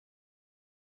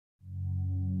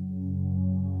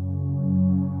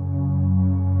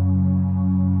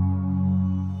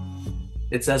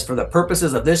it says for the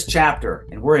purposes of this chapter,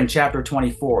 and we're in chapter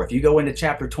 24. If you go into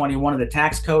chapter 21 of the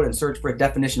tax code and search for a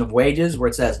definition of wages, where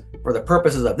it says for the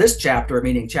purposes of this chapter,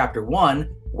 meaning chapter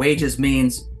 1, wages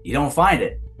means you don't find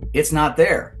it. It's not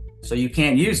there, so you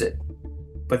can't use it.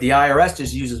 But the IRS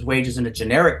just uses wages in a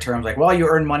generic terms, like, well, you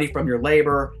earn money from your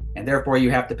labor, and therefore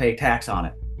you have to pay tax on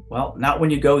it. Well, not when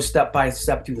you go step by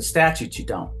step through the statutes, you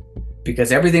don't.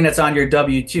 Because everything that's on your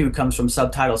W-2 comes from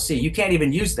subtitle C. You can't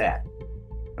even use that.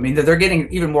 I mean, they're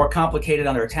getting even more complicated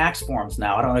on their tax forms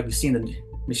now. I don't know if you've seen them.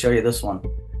 Let me show you this one.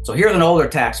 So here's an older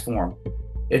tax form.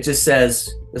 It just says,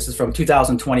 this is from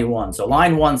 2021. So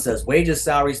line 1 says wages,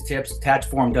 salaries, tips, tax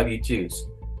form W-2s.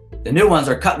 The new ones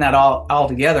are cutting that all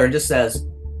together and just says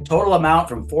total amount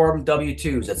from form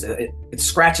W-2s. It's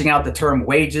scratching out the term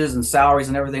wages and salaries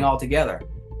and everything all together.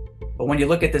 But when you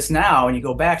look at this now and you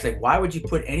go back, it's like, why would you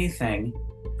put anything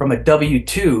from a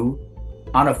W-2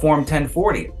 on a Form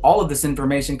 1040? All of this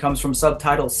information comes from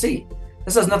Subtitle C.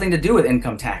 This has nothing to do with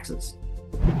income taxes.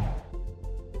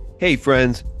 Hey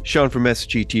friends, Sean from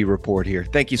SGT Report here.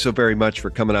 Thank you so very much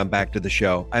for coming on back to the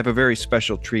show. I have a very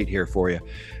special treat here for you.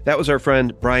 That was our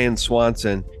friend Brian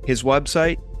Swanson. His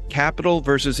website,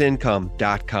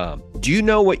 capitalversusincome.com. Do you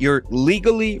know what you're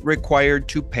legally required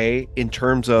to pay in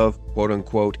terms of quote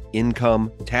unquote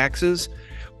income taxes?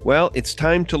 Well, it's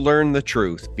time to learn the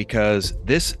truth because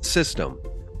this system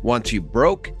wants you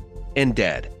broke and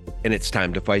dead, and it's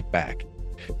time to fight back.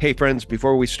 Hey friends,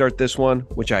 before we start this one,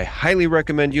 which I highly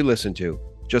recommend you listen to,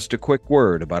 just a quick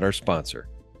word about our sponsor.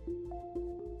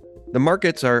 The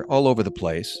markets are all over the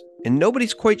place, and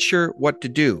nobody's quite sure what to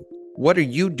do. What are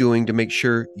you doing to make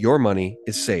sure your money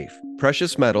is safe?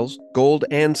 Precious metals, gold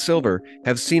and silver,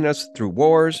 have seen us through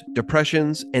wars,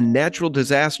 depressions, and natural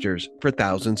disasters for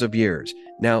thousands of years.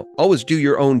 Now, always do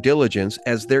your own diligence,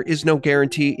 as there is no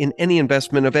guarantee in any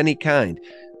investment of any kind.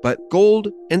 But gold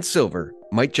and silver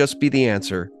might just be the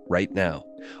answer right now.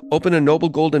 Open a Noble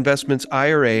Gold Investments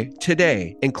IRA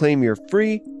today and claim your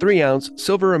free 3-ounce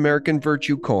Silver American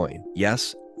Virtue coin.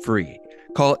 Yes, free.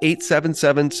 Call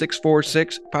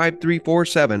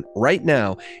 877-646-5347 right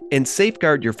now and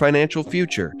safeguard your financial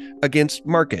future against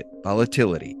market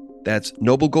volatility. That's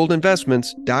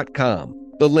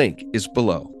noblegoldinvestments.com. The link is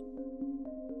below.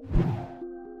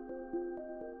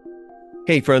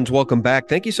 Hey friends, welcome back.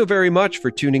 Thank you so very much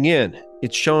for tuning in.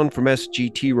 It's Sean from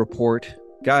SGT Report.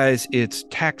 Guys, it's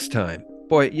tax time.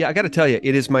 Boy, yeah, I got to tell you,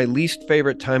 it is my least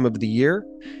favorite time of the year.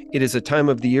 It is a time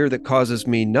of the year that causes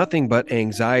me nothing but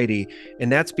anxiety, and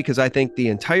that's because I think the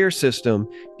entire system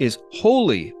is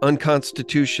wholly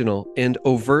unconstitutional and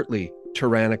overtly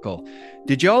tyrannical.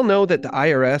 Did y'all know that the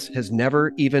IRS has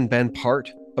never even been part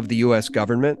of the U.S.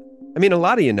 government? I mean, a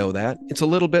lot of you know that. It's a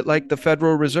little bit like the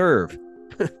Federal Reserve.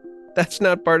 That's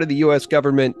not part of the U.S.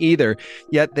 government either,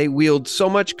 yet they wield so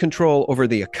much control over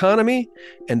the economy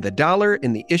and the dollar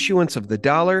and the issuance of the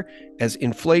dollar as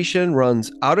inflation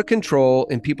runs out of control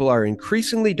and people are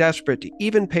increasingly desperate to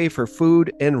even pay for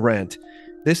food and rent.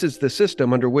 This is the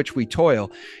system under which we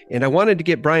toil. And I wanted to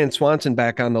get Brian Swanson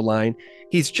back on the line.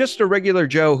 He's just a regular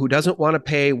Joe who doesn't want to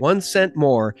pay 1 cent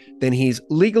more than he's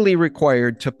legally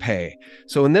required to pay.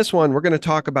 So in this one, we're going to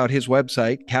talk about his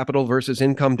website,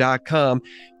 capitalversusincome.com.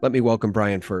 Let me welcome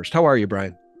Brian first. How are you,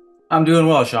 Brian? I'm doing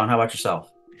well, Sean. How about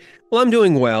yourself? Well, I'm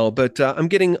doing well, but I'm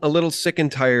getting a little sick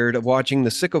and tired of watching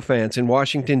the sycophants in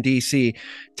Washington, D.C.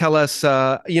 tell us,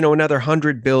 another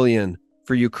 $100 billion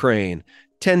for Ukraine.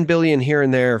 10 billion here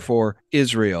and there for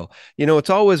Israel. You know, it's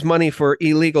always money for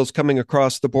illegals coming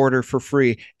across the border for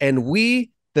free. And we,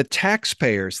 the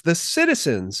taxpayers, the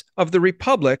citizens of the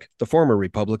Republic, the former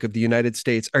Republic of the United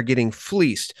States, are getting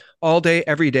fleeced all day,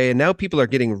 every day. And now people are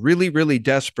getting really, really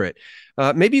desperate.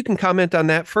 Maybe you can comment on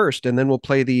that first, and then we'll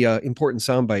play the important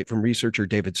soundbite from researcher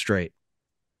David Straight.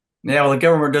 Yeah, well, the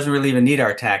government doesn't really even need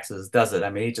our taxes, does it? I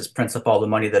mean, it just prints up all the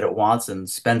money that it wants and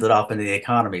spends it off into the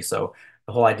economy. So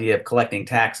the whole idea of collecting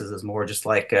taxes is more just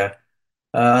like a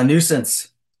nuisance,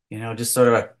 just sort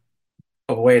of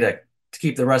a way to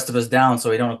keep the rest of us down so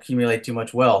we don't accumulate too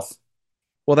much wealth.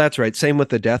 Well, that's right. Same with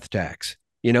the death tax.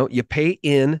 You pay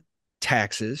in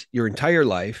taxes your entire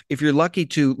life. If you're lucky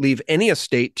to leave any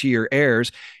estate to your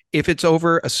heirs, if it's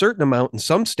over a certain amount in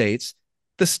some states,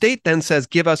 the state then says,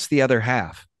 give us the other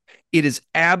half. It is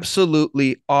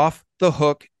absolutely off the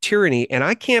hook tyranny. And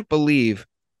I can't believe,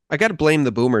 I got to blame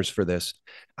the boomers for this.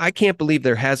 I can't believe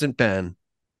there hasn't been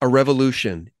a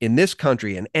revolution in this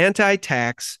country, an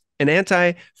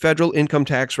anti-federal income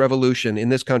tax revolution in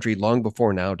this country long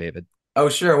before now, David. Oh,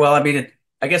 sure. Well, I mean,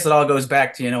 I guess it all goes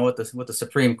back to, what the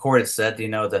Supreme Court has said,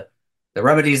 the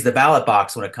remedy is the ballot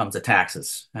box when it comes to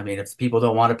taxes. I mean, if people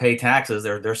don't want to pay taxes,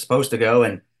 they're supposed to go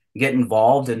and get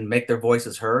involved and make their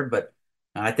voices heard. But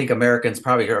I think Americans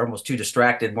probably are almost too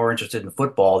distracted, more interested in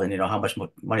football than how much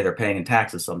money they're paying in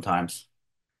taxes sometimes.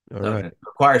 All So right. it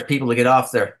requires people to get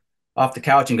off the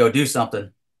couch and go do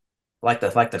something, like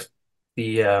the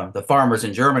farmers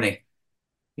in Germany.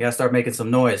 You got to start making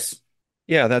some noise.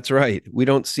 Yeah, that's right. We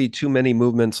don't see too many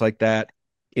movements like that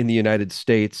in the United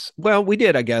States. Well, we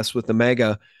did, I guess, with the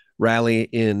mega rally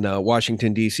in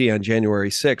Washington, D.C. on January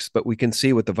 6th, but we can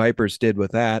see what the Vipers did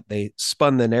with that. They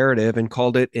spun the narrative and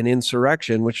called it an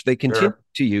insurrection, which they continue Sure.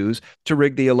 to use to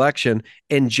rig the election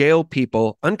and jail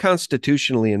people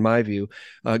unconstitutionally, in my view,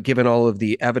 given all of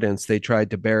the evidence they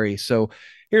tried to bury. So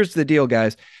here's the deal,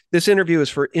 guys. This interview is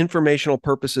for informational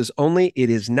purposes only. It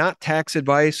is not tax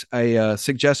advice. I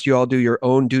suggest you all do your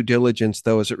own due diligence,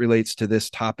 though, as it relates to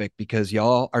this topic, because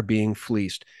y'all are being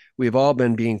fleeced. We've all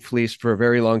been being fleeced for a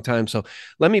very long time. So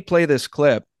let me play this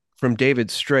clip from David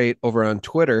Straight over on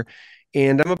Twitter.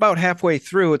 And I'm about halfway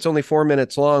through. It's only 4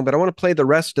 minutes long, but I want to play the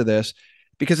rest of this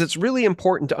because it's really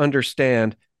important to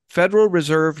understand Federal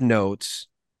Reserve notes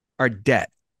are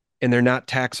debt and they're not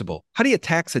taxable. How do you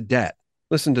tax a debt?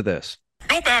 Listen to this.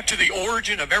 Go back to the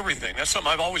origin of everything. That's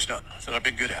something I've always done, that I've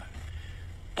been good at.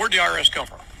 Where'd the IRS come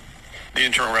from? The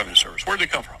Internal Revenue Service. Where'd they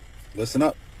come from? Listen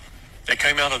up. They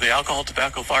came out of the alcohol,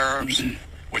 tobacco, firearms,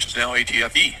 which is now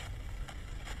ATFE,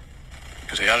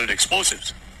 because they added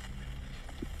explosives.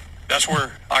 That's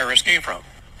where IRS came from.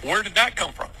 Where did that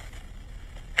come from?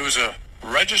 It was a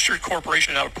registered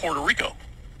corporation out of Puerto Rico.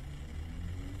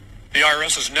 The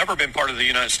IRS has never been part of the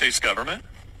United States government,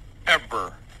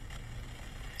 ever.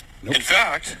 Nope. In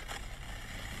fact,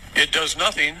 it does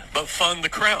nothing but fund the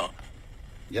crown.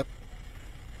 Yep.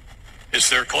 It's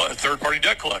their third-party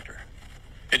debt collector.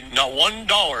 And not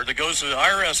 $1 that goes to the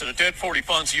IRS and a 1040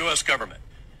 funds the U.S. government.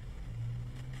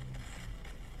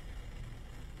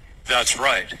 That's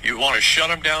right. You want to shut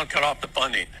them down, cut off the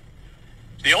funding.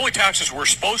 The only taxes we're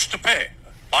supposed to pay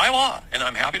by law, and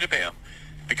I'm happy to pay them,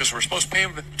 because we're supposed to pay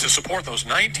them to support those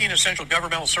 19 essential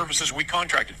governmental services we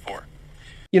contracted for.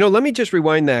 Let me just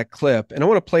rewind that clip, and I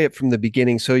want to play it from the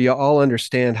beginning so you all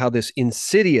understand how this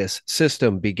insidious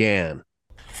system began.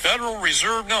 Federal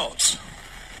Reserve notes,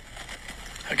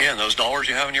 again, those dollars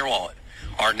you have in your wallet,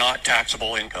 are not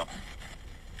taxable income.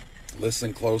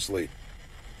 Listen closely.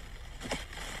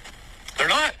 They're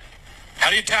not. How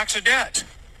do you tax a debt?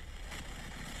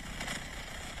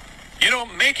 You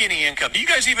don't make any income. Do you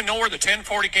guys even know where the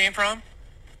 1040 came from?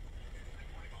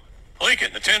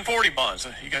 Lincoln, the 1040 bonds.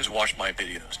 You guys watch my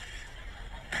videos.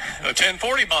 The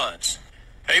 1040 bonds.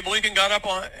 Abe Lincoln got up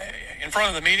in front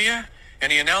of the media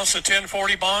and he announced the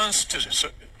 1040 bonds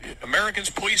to Americans.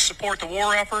 Please support the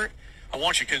war effort. I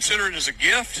want you to consider it as a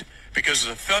gift because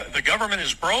the government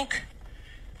is broke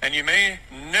and you may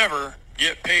never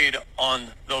get paid on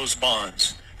those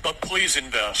bonds. But please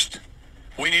invest.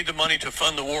 We need the money to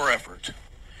fund the war effort.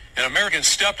 And Americans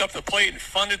stepped up the plate and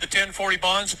funded the 1040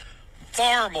 bonds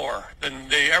far more than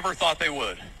they ever thought they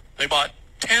would. They bought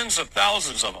tens of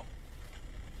thousands of them.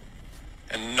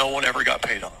 And no one ever got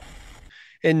paid on them.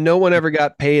 And no one ever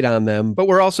got paid on them, but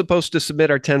we're all supposed to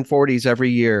submit our 1040s every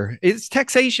year. It's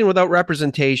taxation without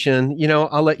representation.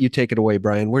 I'll let you take it away,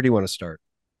 Brian. Where do you want to start?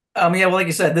 Yeah, well, like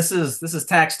you said, this is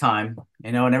tax time,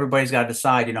 and everybody's got to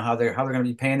decide, how they're going to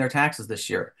be paying their taxes this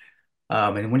year.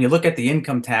 And when you look at the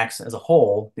income tax as a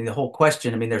whole, the whole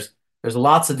question, there's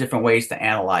lots of different ways to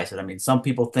analyze it. Some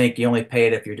people think you only pay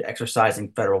it if you're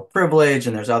exercising federal privilege,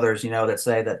 and there's others, that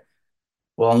say that,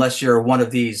 well, unless you're one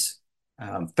of these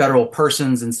federal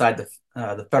persons inside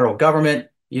the federal government,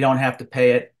 you don't have to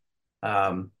pay it.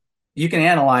 You can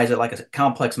analyze it like a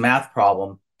complex math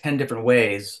problem 10 different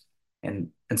ways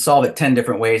and solve it 10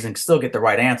 different ways and still get the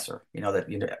right answer.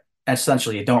 That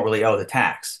essentially you don't really owe the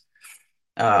tax.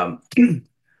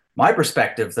 My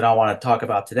perspective that I want to talk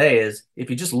about today is if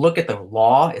you just look at the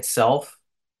law itself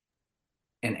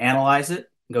and analyze it,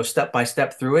 go step by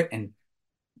step through it, and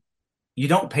you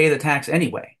don't pay the tax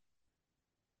anyway.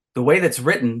 The way that's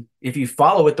written, if you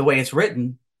follow it the way it's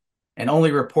written and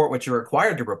only report what you're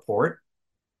required to report,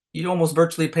 you almost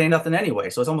virtually pay nothing anyway.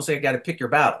 So it's almost like you got to pick your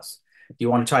battles. If you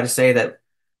want to try to say that,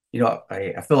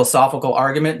 a philosophical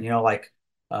argument,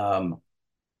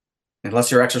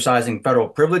 unless you're exercising federal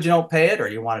privilege, you don't pay it, or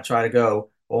you want to try to go,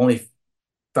 well, only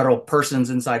federal persons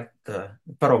inside the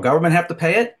federal government have to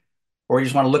pay it, or you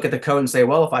just want to look at the code and say,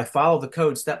 well, if I follow the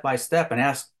code step by step and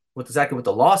ask exactly what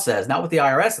the law says, not what the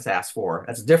IRS has asked for,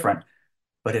 that's different.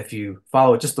 But if you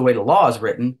follow it just the way the law is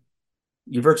written,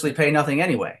 you virtually pay nothing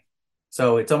anyway.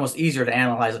 So it's almost easier to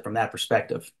analyze it from that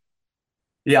perspective.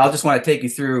 Yeah, I'll just want to take you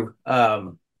through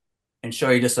and show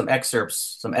you just some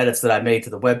excerpts, some edits that I made to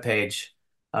the webpage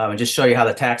and just show you how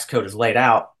the tax code is laid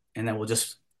out. And then we'll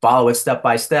just follow it step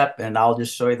by step. And I'll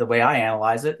just show you the way I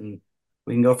analyze it, and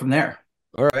we can go from there.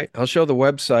 All right. I'll show the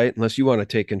website unless you want to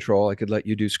take control. I could let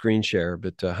you do screen share,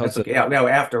 but how's That's okay. Yeah,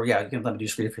 after, you can let me do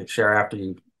screen share after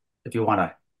you, if you want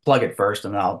to plug it first,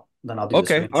 and then I'll do the okay.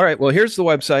 screen All right. Well, here's the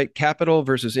website,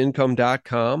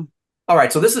 capital-versus-income.com. All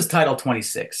right, so this is Title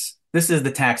 26. This is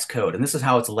the tax code, and this is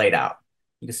how it's laid out.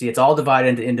 You can see it's all divided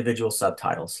into individual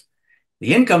subtitles.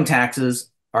 The income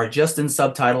taxes are just in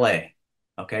Subtitle A.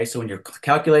 Okay, so when you're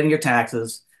calculating your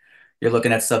taxes, you're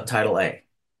looking at Subtitle A.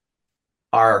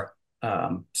 Our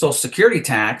Social Security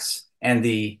tax and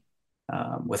the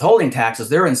withholding taxes,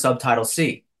 they're in Subtitle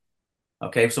C.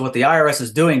 Okay, so what the IRS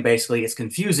is doing basically is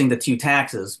confusing the two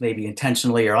taxes, maybe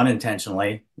intentionally or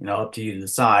unintentionally, up to you to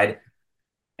decide.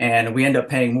 And we end up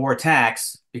paying more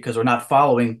tax because we're not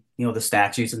following, the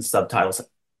statutes in Subtitle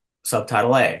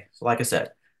A. So like I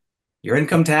said, your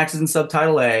income taxes in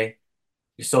Subtitle A,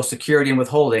 your Social Security and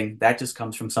withholding, that just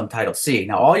comes from Subtitle C.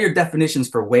 Now, all your definitions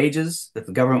for wages that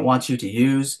the government wants you to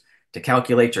use to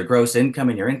calculate your gross income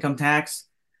and your income tax,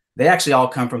 they actually all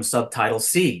come from Subtitle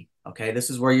C. Okay, this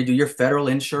is where you do your federal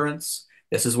insurance.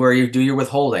 This is where you do your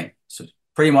withholding. So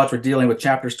pretty much we're dealing with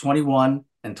chapters 21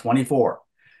 and 24.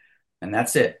 And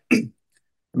that's it.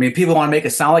 I mean, people want to make it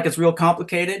sound like it's real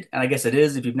complicated, and I guess it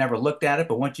is if you've never looked at it,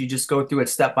 but once you just go through it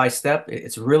step by step,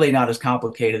 it's really not as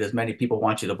complicated as many people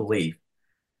want you to believe.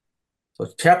 So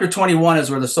chapter 21 is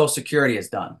where the Social Security is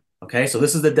done. Okay, so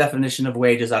this is the definition of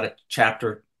wages out of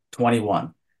chapter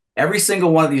 21. Every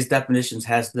single one of these definitions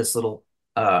has this little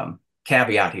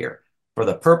caveat here. For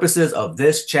the purposes of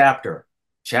this chapter,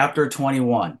 chapter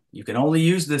 21, you can only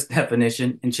use this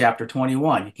definition in chapter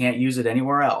 21. You can't use it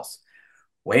anywhere else.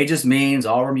 Wages means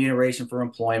all remuneration for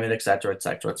employment, et cetera, et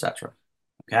cetera, et cetera.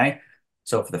 Okay,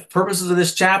 so for the purposes of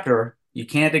this chapter, you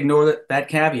can't ignore that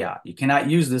caveat. You cannot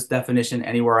use this definition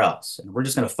anywhere else. And we're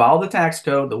just going to follow the tax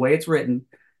code the way it's written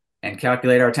and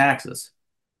calculate our taxes.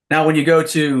 Now, when you go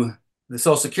to the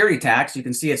Social Security tax, you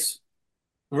can see it's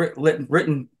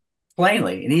written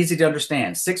plainly and easy to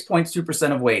understand.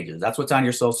 6.2% of wages. That's what's on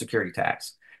your Social Security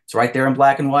tax. It's right there in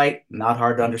black and white, not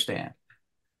hard to understand.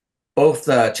 Both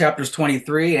chapters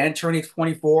 23 and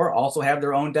 24 also have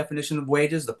their own definition of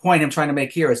wages. The point I'm trying to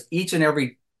make here is each and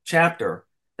every chapter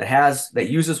that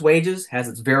uses wages has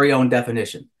its very own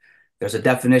definition. There's a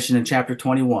definition in chapter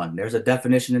 21. There's a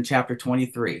definition in chapter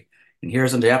 23. And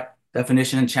here's a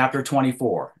definition in chapter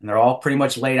 24. And they're all pretty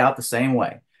much laid out the same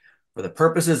way. For the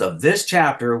purposes of this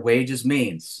chapter, wages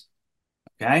means.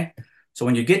 Okay? So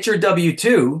when you get your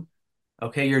W-2,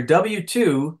 okay, your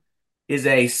W-2 is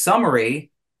a summary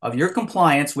of your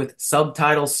compliance with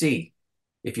Subtitle C.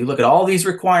 If you look at all these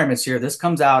requirements here, this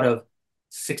comes out of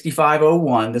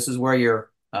 6501. This is where your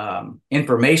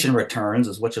information returns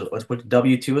is what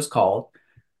W-2 is called.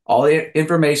 All the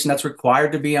information that's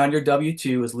required to be on your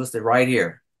W-2 is listed right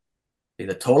here.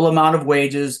 The total amount of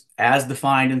wages as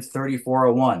defined in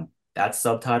 3401, that's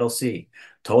Subtitle C.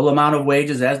 Total amount of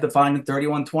wages as defined in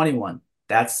 3121,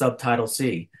 that's Subtitle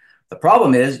C. The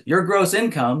problem is your gross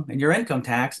income and your income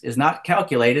tax is not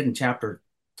calculated in chapter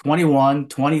 21,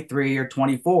 23, or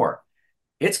 24.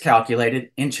 It's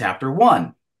calculated in chapter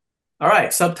 1. All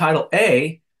right, Subtitle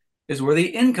A is where the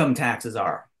income taxes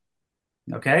are.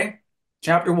 Okay,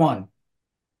 chapter 1.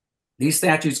 These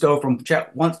statutes go from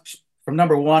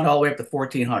number 1 all the way up to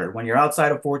 1400. When you're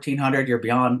outside of 1400, you're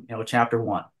beyond chapter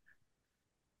 1.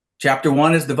 Chapter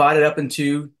 1 is divided up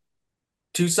into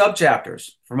 2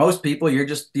 subchapters. For most people, you're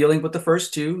just dealing with the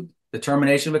first 2,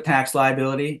 determination of a tax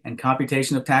liability and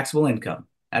computation of taxable income.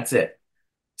 That's it.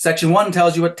 Section 1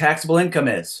 tells you what taxable income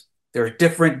is. There are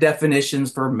different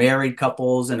definitions for married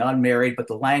couples and unmarried, but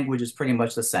the language is pretty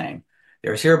much the same.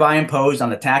 There's hereby imposed on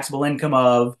the taxable income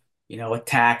of, a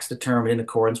tax determined in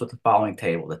accordance with the following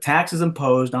table. The tax is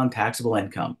imposed on taxable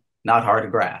income. Not hard to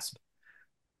grasp.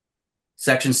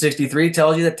 Section 63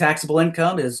 tells you that taxable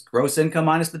income is gross income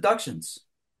minus deductions.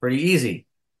 Pretty easy.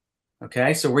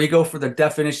 Okay, so where you go for the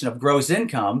definition of gross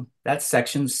income, that's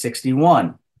section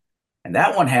 61. And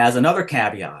that one has another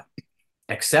caveat.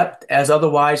 Except as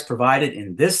otherwise provided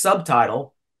in this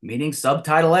subtitle, meaning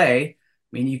Subtitle A,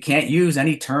 meaning you can't use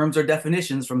any terms or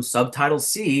definitions from Subtitle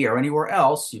C or anywhere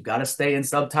else. You've got to stay in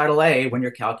Subtitle A when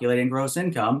you're calculating gross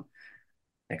income.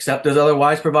 Except as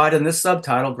otherwise provided in this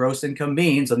subtitle, gross income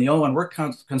means, and the only one we're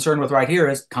concerned with right here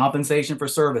is compensation for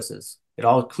services. It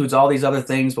all includes all these other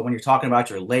things, but when you're talking about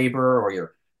your labor or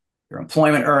your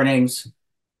employment earnings,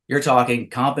 you're talking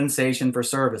compensation for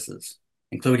services,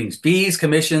 including fees,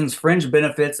 commissions, fringe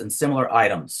benefits, and similar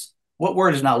items. What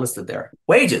word is not listed there?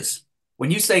 Wages.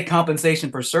 When you say compensation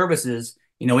for services,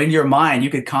 in your mind, you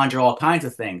could conjure all kinds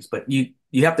of things, but you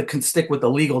have to stick with the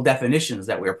legal definitions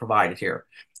that we are provided here.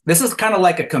 This is kind of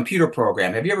like a computer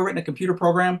program. Have you ever written a computer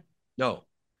program? No.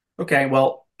 Okay,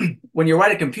 well, when you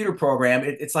write a computer program,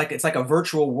 it's like a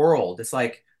virtual world. It's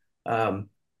like the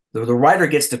writer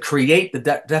gets to create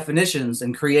the definitions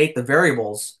and create the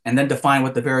variables and then define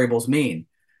what the variables mean.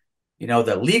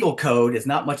 The legal code is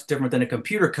not much different than a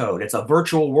computer code. It's a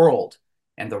virtual world.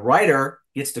 And the writer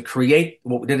gets to create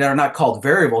what are not called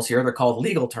variables here, they're called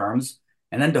legal terms,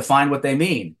 and then define what they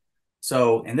mean.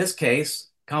 So in this case,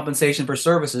 compensation for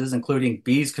services, including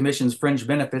fees, commissions, fringe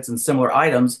benefits, and similar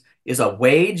items, is a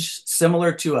wage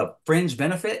similar to a fringe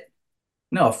benefit?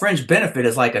 No, a fringe benefit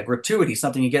is like a gratuity,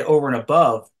 something you get over and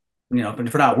above,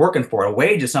 for not working for it. A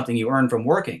wage is something you earn from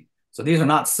working. So these are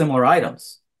not similar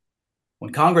items.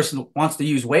 When Congress wants to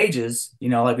use wages,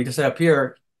 like we just said up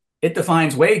here, it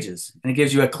defines wages and it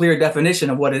gives you a clear definition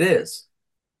of what it is.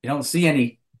 You don't see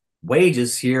any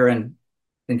wages here in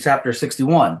Chapter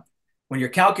 61. When you're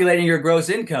calculating your gross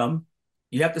income,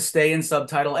 you have to stay in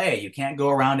subtitle A. You can't go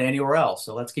around to anywhere else.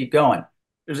 So let's keep going.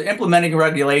 There's implementing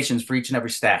regulations for each and every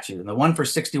statute. And the one for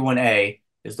 61A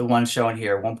is the one shown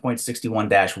here,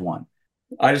 1.61-1.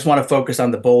 I just want to focus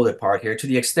on the bolded part here. To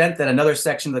the extent that another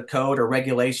section of the code or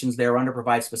regulations thereunder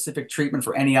provide specific treatment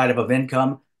for any item of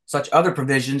income, such other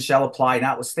provisions shall apply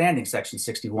notwithstanding Section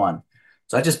 61.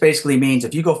 So that just basically means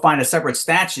if you go find a separate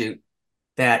statute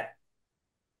that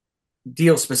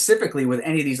deals specifically with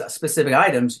any of these specific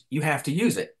items, you have to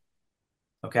use it.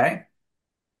 Okay?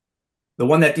 The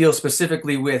one that deals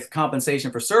specifically with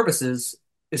compensation for services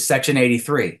is Section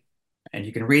 83. And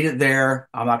you can read it there.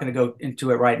 I'm not going to go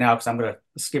into it right now because I'm going to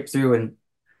skip through and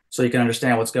so you can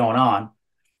understand what's going on.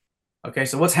 Okay,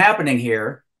 so what's happening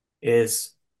here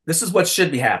is this is what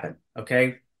should be happening.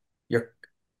 Okay, your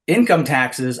income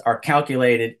taxes are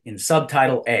calculated in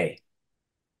subtitle A.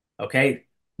 Okay,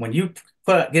 when you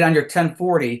get on your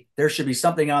 1040, there should be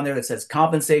something on there that says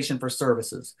compensation for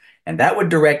services, and that would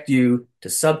direct you to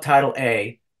subtitle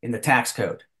A in the tax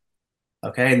code.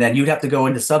 Okay, and then you'd have to go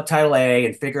into subtitle A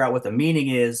and figure out what the meaning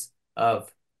is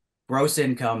of gross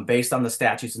income based on the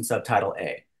statutes in subtitle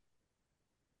A.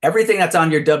 Everything that's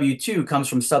on your W-2 comes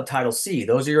from subtitle C.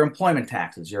 Those are your employment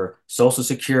taxes, your Social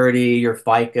Security, your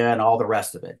FICA, and all the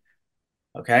rest of it.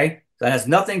 Okay, that has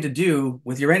nothing to do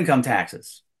with your income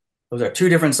taxes. Those are two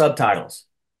different subtitles.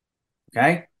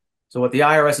 Okay, so what the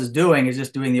IRS is doing is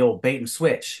just doing the old bait and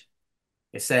switch.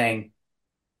 It's saying,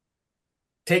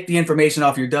 take the information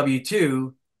off your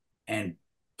W-2 and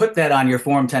put that on your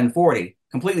Form 1040,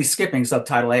 completely skipping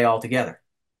subtitle A altogether.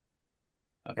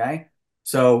 Okay,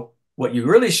 so what you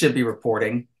really should be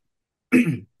reporting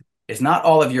is not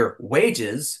all of your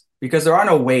wages, because there are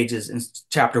no wages in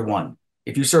Chapter 1.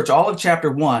 If you search all of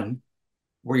Chapter 1,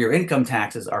 where your income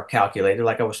taxes are calculated,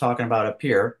 like I was talking about up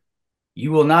here,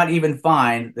 you will not even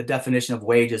find the definition of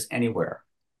wages anywhere.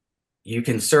 You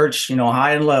can search,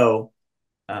 high and low.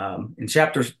 In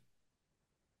chapters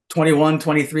 21,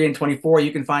 23, and 24,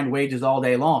 you can find wages all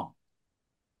day long.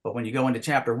 But when you go into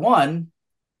Chapter 1,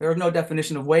 there is no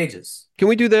definition of wages. Can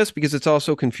we do this? Because it's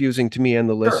also confusing to me and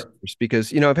the listeners. Sure.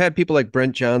 Because, I've had people like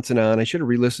Brent Johnson on. I should have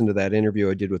re-listened to that interview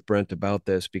I did with Brent about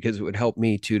this because it would help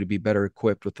me too to be better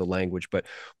equipped with the language. But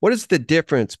what is the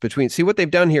difference between, see what they've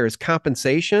done here is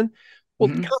compensation. Well,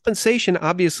 compensation,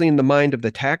 obviously, in the mind of the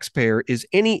taxpayer is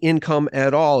any income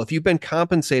at all. If you've been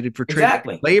compensated for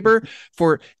trading labor,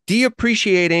 for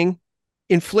depreciating,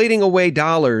 inflating away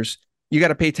dollars, you got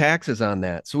to pay taxes on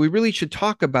that. So we really should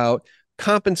talk about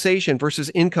compensation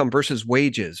versus income versus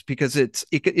wages, because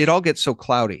it all gets so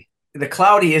cloudy. The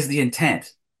cloudy is the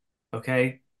intent.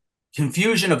 Okay.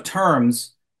 Confusion of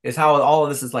terms is how all of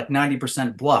this is like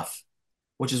 90% bluff,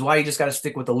 which is why you just got to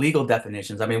stick with the legal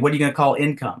definitions. I mean, what are you going to call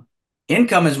income?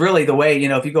 Income is really the way,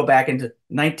 if you go back into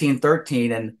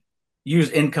 1913 and use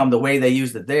income the way they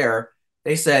used it there,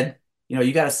 they said,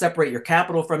 you got to separate your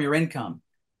capital from your income.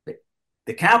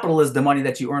 The capital is the money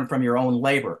that you earn from your own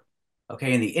labor.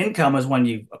 Okay, and the income is when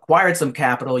you acquired some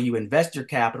capital, you invest your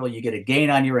capital, you get a gain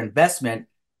on your investment.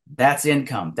 That's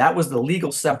income. That was the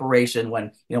legal separation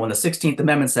when the 16th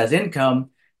Amendment says income,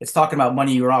 it's talking about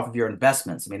money you earn off of your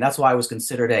investments. I mean, that's why it was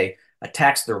considered a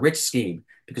tax the rich scheme,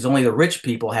 because only the rich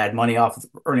people had money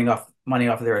earning money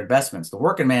off of their investments. The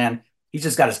working man, he's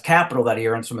just got his capital that he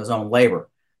earns from his own labor.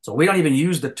 So we don't even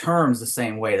use the terms the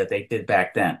same way that they did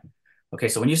back then. Okay,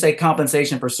 so when you say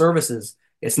compensation for services,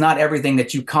 it's not everything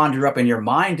that you conjure up in your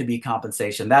mind to be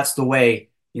compensation. That's the way,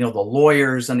 the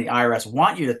lawyers and the IRS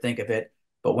want you to think of it.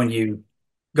 But when you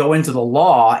go into the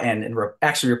law and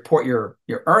actually report your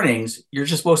earnings, you're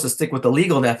just supposed to stick with the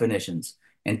legal definitions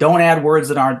and don't add words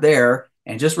that aren't there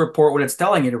and just report what it's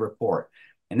telling you to report.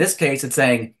 In this case, it's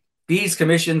saying fees,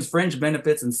 commissions, fringe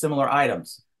benefits, and similar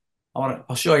items.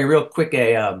 I'll show you real quick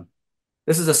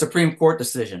this is a Supreme Court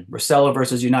decision, Rosella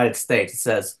versus United States. It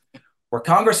says, where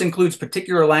Congress includes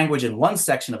particular language in one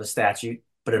section of a statute,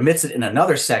 but omits it in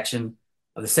another section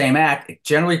of the same act, it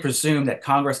generally presumed that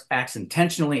Congress acts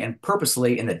intentionally and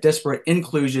purposely in the disparate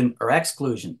inclusion or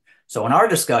exclusion. So in our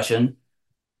discussion,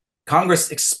 Congress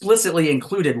explicitly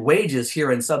included wages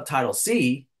here in subtitle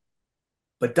C,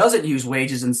 but doesn't use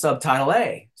wages in subtitle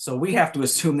A. So we have to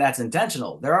assume that's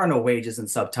intentional. There are no wages in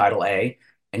subtitle A,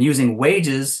 and using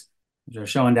wages, which are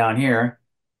showing down here,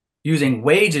 using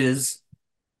wages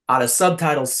out of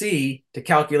subtitle C to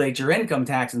calculate your income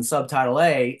tax in subtitle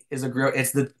A is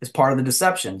it's part of the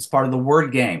deception. It's part of the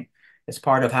word game. It's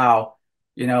part of how,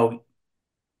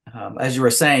 as you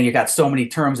were saying, you got so many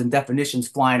terms and definitions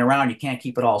flying around, you can't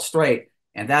keep it all straight.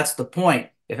 And that's the point.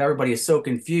 If everybody is so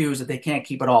confused that they can't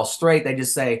keep it all straight, they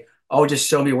just say, oh, just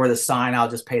show me where the sign, I'll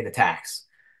just pay the tax.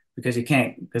 Because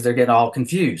they're getting all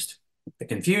confused. The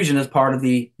confusion is part of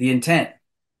the intent.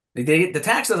 The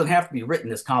tax doesn't have to be written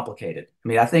this complicated. I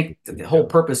mean, I think the whole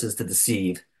purpose is to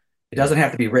deceive. It doesn't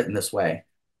have to be written this way.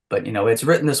 But, it's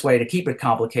written this way to keep it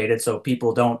complicated so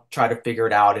people don't try to figure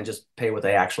it out and just pay what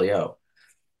they actually owe.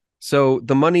 So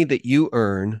the money that you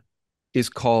earn is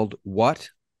called what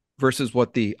versus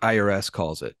what the IRS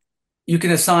calls it? You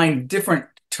can assign different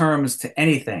terms to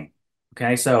anything.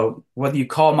 Okay, so whether you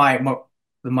call my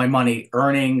money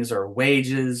earnings or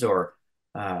wages or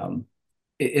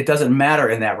it doesn't matter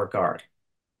in that regard.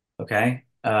 Okay,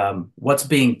 what's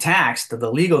being taxed,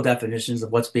 the legal definitions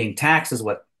of what's being taxed is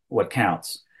what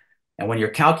counts. And when you're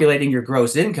calculating your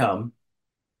gross income,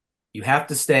 you have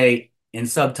to stay in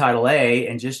subtitle A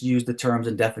and just use the terms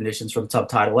and definitions from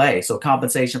subtitle A. So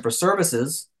compensation for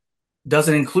services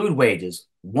doesn't include wages.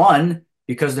 One,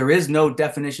 because there is no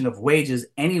definition of wages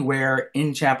anywhere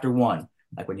in chapter 1.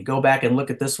 Like when you go back and look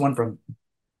at this one from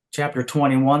chapter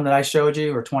 21 that I showed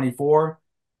you, or 24,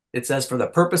 it says for the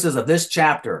purposes of this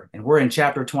chapter, and we're in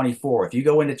chapter 24. If you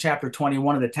go into chapter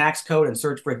 21 of the tax code and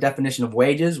search for a definition of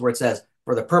wages, where it says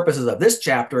for the purposes of this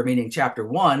chapter, meaning chapter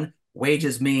 1,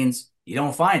 wages means you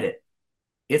don't find it.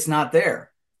 It's not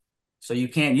there. So you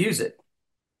can't use it.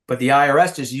 But the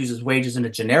IRS just uses wages in a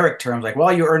generic terms, like,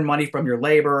 well, you earn money from your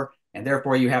labor, and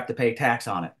therefore you have to pay tax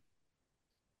on it.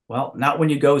 Well, not when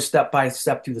you go step by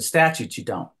step through the statutes, you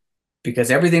don't.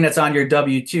 Because everything that's on your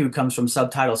W-2 comes from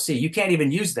subtitle C. You can't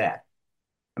even use that.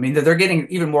 I mean, they're getting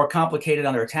even more complicated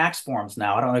on their tax forms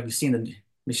now. I don't know if you've seen them. Let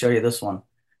me show you this one.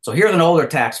 So here's an older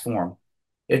tax form.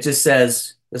 It just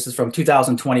says, this is from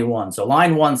 2021. So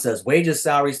line 1 says wages,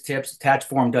 salaries, tips, attached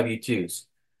form W-2s.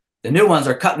 The new ones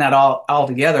are cutting that all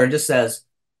together and just says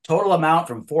total amount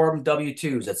from form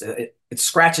W-2s. It's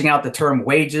scratching out the term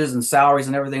wages and salaries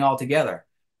and everything all together.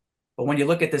 But when you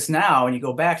look at this now and you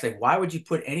go back, say, why would you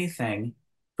put anything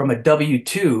from a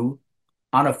W-2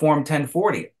 on a form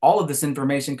 1040? All of this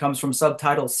information comes from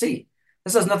subtitle C.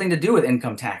 This has nothing to do with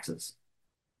income taxes.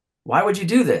 Why would you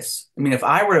do this? I mean, if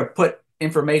I were to put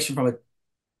information from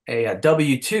a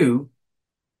W-2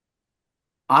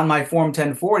 on my form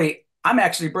 1040, I'm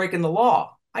actually breaking the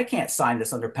law. I can't sign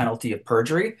this under penalty of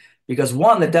perjury because,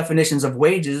 one, the definitions of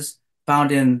wages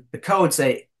found in the code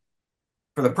say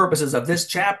for the purposes of this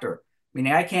chapter,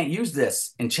 meaning I can't use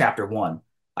this in chapter 1.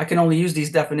 I can only use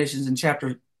these definitions in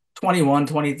chapter 21,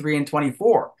 23, and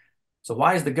 24. So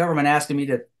why is the government asking me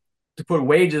to put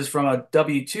wages from a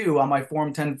W-2 on my form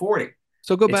 1040?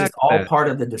 So go it's back. It's just all part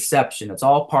of the deception. It's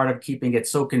all part of keeping it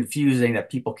so confusing that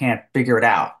people can't figure it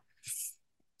out.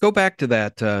 Go back to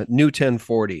that new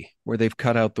 1040 where they've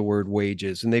cut out the word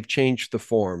wages and they've changed the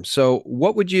form. So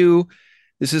what would you,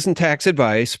 this isn't tax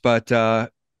advice, but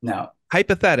no,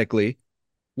 hypothetically,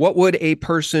 what would a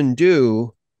person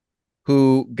do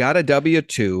who got a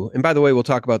W-2? And by the way, we'll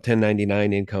talk about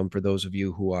 1099 income for those of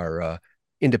you who are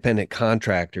independent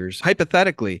contractors.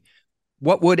 Hypothetically,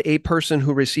 what would a person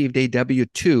who received a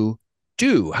W-2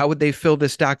 do? How would they fill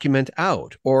this document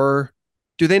out? Or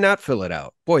do they not fill it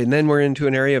out? Boy, and then we're into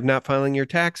an area of not filing your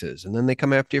taxes, and then they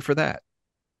come after you for that.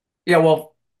 Yeah,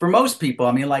 well, for most people,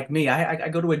 I mean, like me, I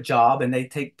go to a job and they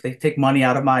take money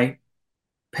out of my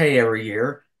pay every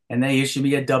year, and they issue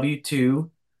me a W-2,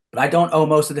 but I don't owe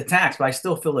most of the tax, but I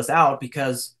still fill this out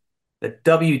because the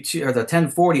W-2 or the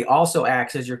 1040 also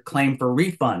acts as your claim for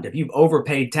refund. If you've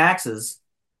overpaid taxes,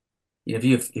 if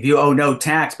you owe no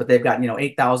tax, but they've got,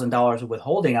 $8,000 of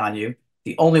withholding on you,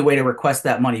 the only way to request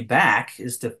that money back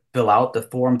is to fill out the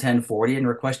form 1040 and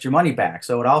request your money back.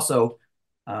 So it also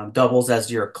doubles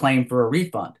as your claim for a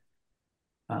refund.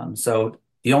 So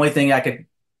the only thing I could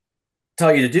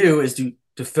tell you to do is to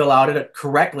to fill out it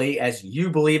correctly as you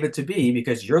believe it to be,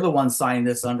 because you're the one signing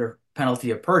this under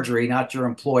penalty of perjury, not your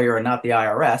employer and not the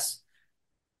IRS.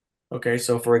 Okay,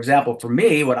 so for example, for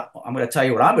me, what I'm going to tell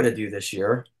you what I'm going to do this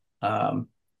year. I'm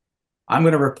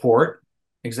going to report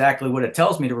exactly what it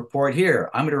tells me to report here.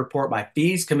 I'm going to report my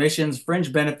fees, commissions,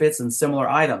 fringe benefits, and similar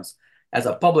items. As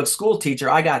a public school teacher,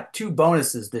 I got 2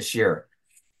 bonuses this year.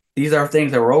 These are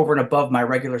things that were over and above my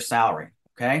regular salary.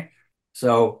 Okay,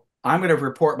 so I'm going to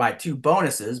report my 2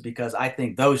 bonuses because I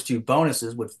think those 2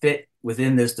 bonuses would fit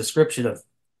within this description of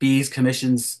fees,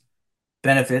 commissions,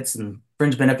 benefits, and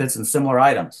fringe benefits, and similar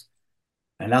items.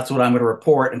 And that's what I'm going to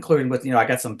report, including with, I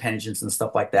got some pensions and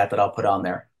stuff like that I'll put on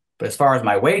there. But as far as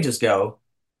my wages go,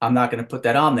 I'm not going to put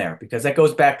that on there, because that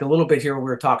goes back a little bit here what we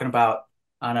were talking about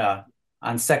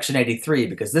on Section 83,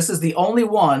 because this is the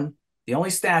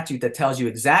only statute that tells you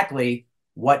exactly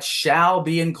what shall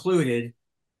be included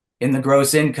in the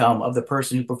gross income of the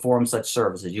person who performs such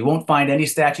services. You won't find any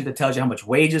statute that tells you how much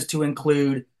wages to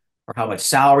include or how much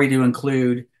salary to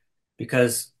include,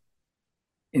 because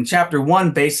in Chapter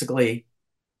 1, basically,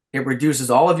 it reduces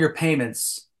all of your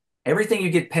payments. Everything you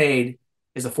get paid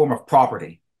is a form of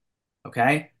property.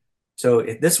 Okay? So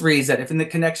this reads that if in the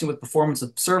connection with performance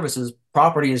of services,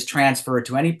 property is transferred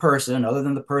to any person other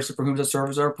than the person for whom the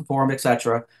services are performed,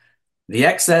 etc., the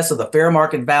excess of the fair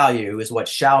market value is what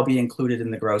shall be included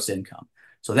in the gross income.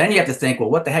 So then you have to think, well,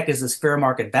 what the heck is this fair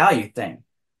market value thing?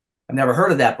 I've never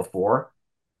heard of that before.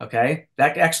 Okay,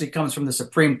 that actually comes from the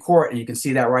Supreme Court, and you can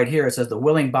see that right here. It says the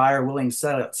willing buyer, willing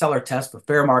seller test for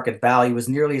fair market value is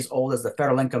nearly as old as the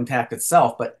federal income tax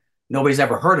itself, but nobody's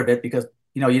ever heard of it because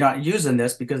you're not using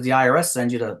this because the IRS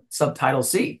sends you to Subtitle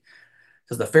C. It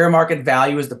says the fair market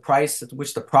value is the price at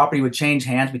which the property would change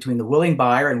hands between the willing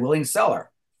buyer and willing seller.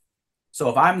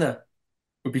 So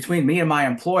if between me and my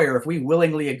employer, if we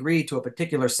willingly agree to a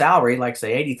particular salary, like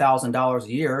say $80,000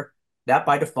 a year, that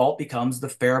by default becomes the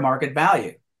fair market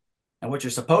value. And what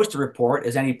you're supposed to report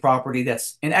is any property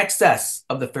that's in excess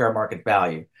of the fair market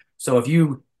value. So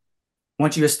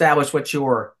once you establish what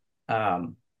your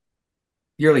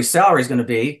yearly salary is going to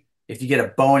be, if you get a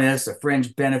bonus, a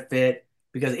fringe benefit,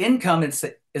 because income is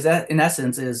in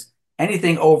essence is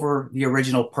anything over the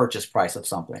original purchase price of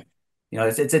something.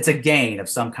 It's a gain of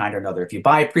some kind or another. If you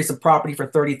buy a piece of property for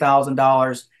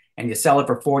 $30,000 and you sell it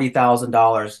for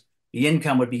 $40,000, the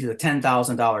income would be the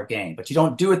 $10,000 gain. But you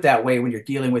don't do it that way when you're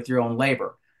dealing with your own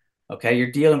labor. Okay,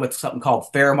 you're dealing with something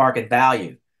called fair market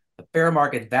value. The fair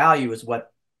market value is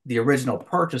what the original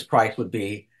purchase price would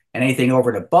be, and anything over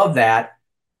and above that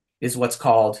is what's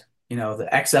called, the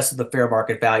excess of the fair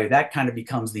market value. That kind of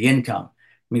becomes the income.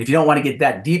 I mean, if you don't want to get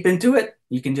that deep into it,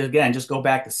 you can just go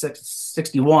back to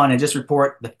 61 and just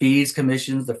report the fees,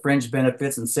 commissions, the fringe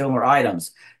benefits, and similar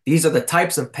items. These are the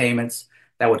types of payments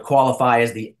that would qualify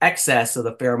as the excess of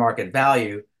the fair market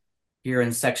value here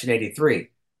in Section 83.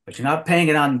 But you're not paying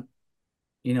it on,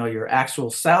 your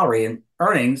actual salary and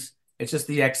earnings. It's just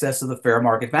the excess of the fair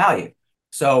market value.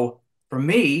 So for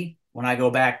me, when I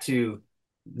go back to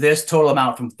this total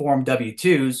amount from Form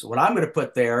W-2s, what I'm going to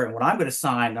put there and what I'm going to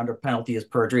sign under penalty of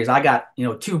perjury is I got,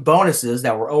 2 bonuses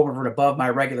that were over and above my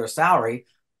regular salary.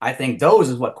 I think those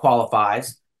is what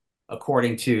qualifies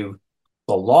according to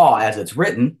the law as it's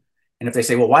written. And if they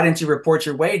say, well, why didn't you report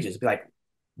your wages? Be like,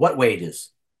 what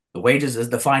wages? The wages is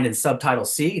defined in Subtitle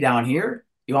C down here.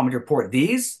 You want me to report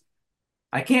these?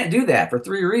 I can't do that for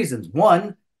 3 reasons.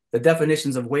 One, the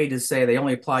definitions of wages say they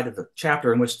only apply to the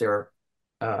chapter in which they're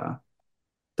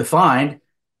defined.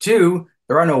 2,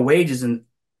 there are no wages in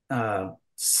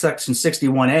Section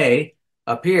 61A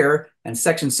up here. And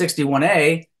Section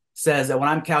 61A says that when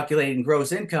I'm calculating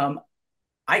gross income,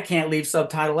 I can't leave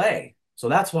Subtitle A. So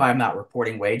that's why I'm not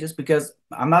reporting wages, because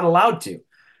I'm not allowed to.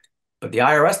 But the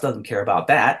IRS doesn't care about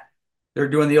that. They're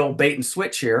doing the old bait and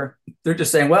switch here. They're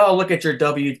just saying, well, look at your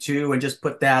W-2 and just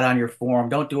put that on your form.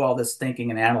 Don't do all this thinking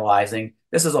and analyzing.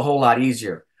 This is a whole lot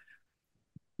easier.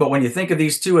 But when you think of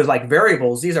these 2 as like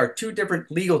variables, these are 2 different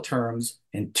legal terms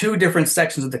in 2 different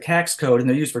sections of the tax code, and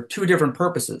they're used for 2 different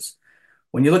purposes.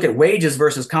 When you look at wages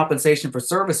versus compensation for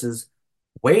services,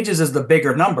 wages is the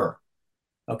bigger number.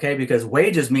 Okay, because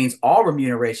wages means all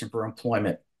remuneration for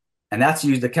employment, and that's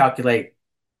used to calculate,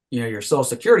 your Social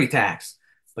Security tax.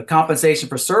 But compensation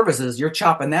for services, you're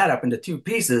chopping that up into 2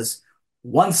 pieces.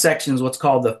 One section is what's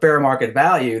called the fair market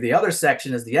value. The other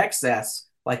section is the excess,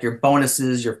 like your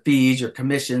bonuses, your fees, your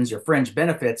commissions, your fringe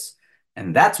benefits,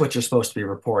 and that's what you're supposed to be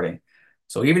reporting.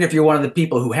 So even if you're one of the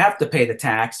people who have to pay the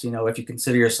tax, if you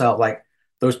consider yourself like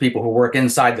those people who work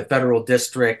inside the federal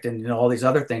district and all these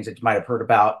other things that you might have heard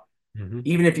about,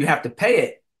 even if you have to pay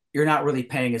it, you're not really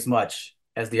paying as much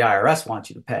as the IRS wants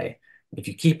you to pay. If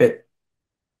you keep it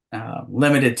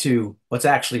limited to what's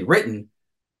actually written,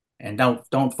 and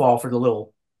don't fall for the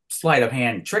little sleight of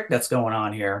hand trick that's going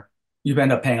on here, you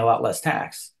end up paying a lot less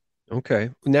tax. Okay.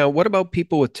 Now, what about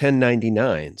people with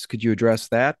 1099s? Could you address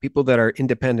that? People that are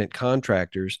independent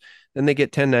contractors, then they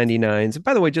get 1099s. And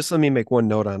by the way, just let me make one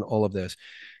note on all of this.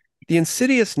 The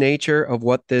insidious nature of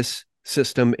what this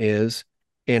system is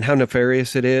and how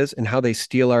nefarious it is and how they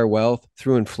steal our wealth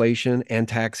through inflation and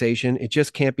taxation, it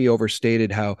just can't be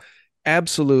overstated how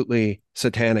absolutely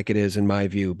satanic it is, in my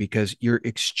view, because you're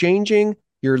exchanging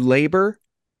your labor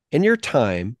and your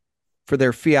time for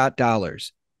their fiat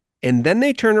dollars. And then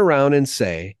they turn around and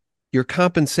say, your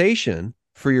compensation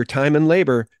for your time and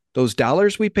labor, those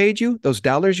dollars we paid you, those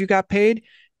dollars you got paid,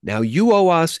 now you owe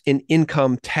us an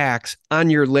income tax on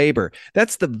your labor.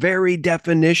 That's the very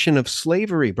definition of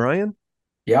slavery, Brian.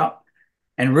 Yeah.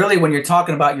 And really, when you're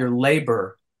talking about your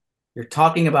labor, you're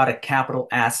talking about a capital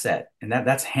asset, and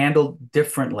that's handled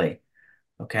differently.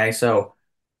 Okay. So,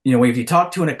 if you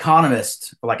talk to an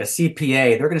economist or like a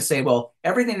CPA, they're going to say, well,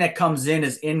 everything that comes in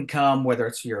is income, whether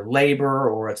it's your labor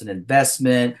or it's an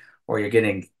investment or you're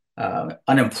getting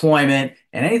unemployment,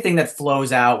 and anything that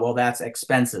flows out, well, that's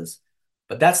expenses.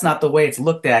 But that's not the way it's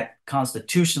looked at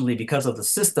constitutionally because of the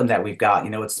system that we've got.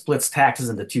 It splits taxes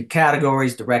into two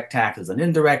categories, direct taxes and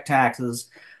indirect taxes.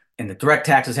 And the direct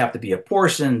taxes have to be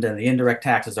apportioned and the indirect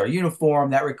taxes are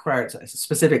uniform. That requires a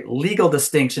specific legal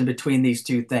distinction between these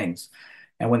two things.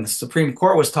 And when the Supreme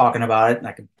Court was talking about it, and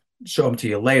I can show them to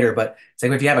you later, but it's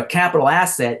like if you have a capital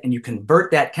asset and you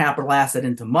convert that capital asset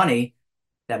into money,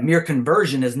 that mere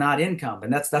conversion is not income.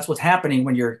 And that's what's happening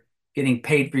when you're getting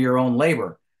paid for your own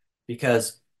labor.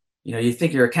 Because you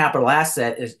think your capital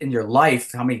asset is in your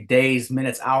life, how many days,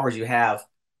 minutes, hours you have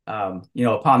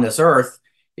upon this earth.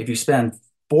 If you spend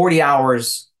 40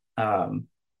 hours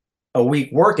a week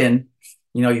working,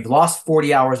 you've lost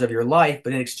 40 hours of your life,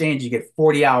 but in exchange you get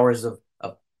 40 hours of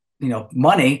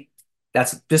money.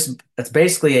 That's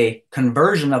basically a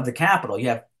conversion of the capital. You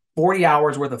have 40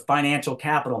 hours worth of financial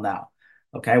capital now.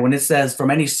 Okay. When it says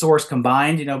from any source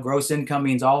combined, gross income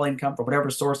means all income from whatever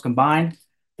source combined.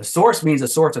 The source means a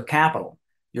source of capital.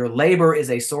 Your labor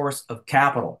is a source of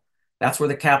capital. That's where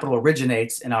the capital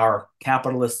originates in our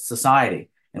capitalist society.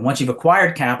 And once you've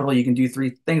acquired capital, you can do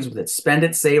three things with it: spend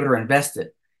it, save it, or invest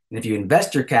it. And if you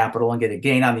invest your capital and get a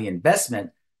gain on the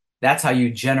investment, that's how you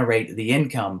generate the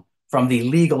income from the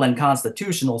legal and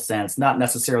constitutional sense, not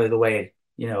necessarily the way,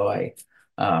 a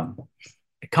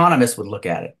economist would look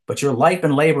at it. But your life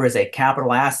and labor is a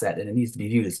capital asset, and it needs to be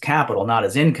viewed as capital, not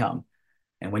as income.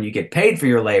 And when you get paid for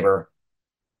your labor,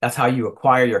 that's how you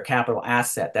acquire your capital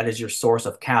asset. That is your source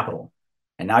of capital.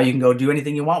 And now you can go do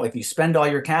anything you want. If you spend all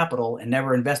your capital and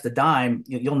never invest a dime,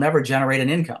 you'll never generate an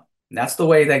income. And that's the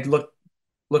way they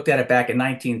looked at it back in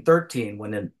 1913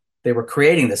 when they were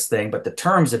creating this thing. But the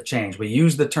terms have changed. We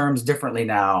use the terms differently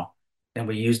now than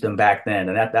we used them back then.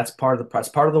 And that's part of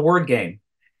the word game.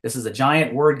 This is a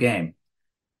giant word game.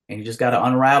 And you just got to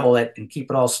unravel it and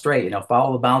keep it all straight.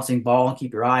 Follow the bouncing ball and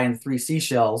keep your eye on the three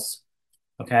seashells.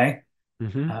 Okay.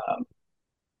 Mm-hmm.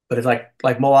 But it's like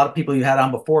a lot of people you had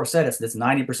on before said, it's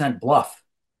 90% bluff.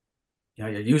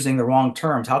 You're using the wrong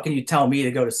terms. How can you tell me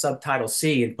to go to subtitle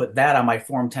C and put that on my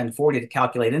form 1040 to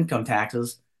calculate income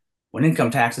taxes when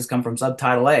income taxes come from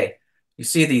subtitle A? You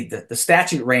see the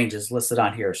statute ranges listed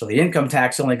on here. So the income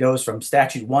tax only goes from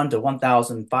statute 1 to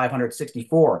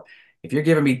 1,564. If you're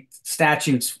giving me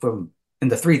statutes from in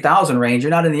the 3,000 range, you're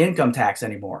not in the income tax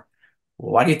anymore.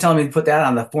 Well, why do you tell me to put that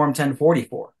on the form 1040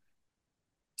 for?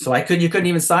 So you couldn't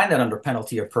even sign that under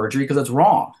penalty of perjury because it's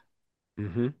wrong.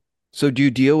 Mm-hmm. So do you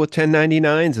deal with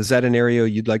 1099s? Is that an area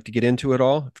you'd like to get into at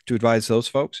all to advise those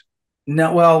folks?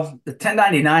 No, well, the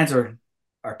 1099s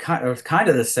are kind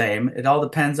of the same. It all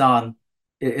depends on,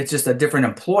 it's just a different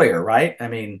employer, right? I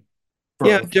mean,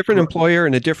 Different employer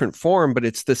in a different form, but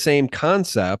it's the same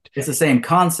concept. It's the same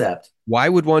concept. Why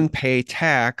would one pay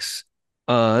tax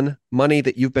on money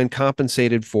that you've been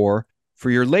compensated for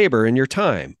your labor and your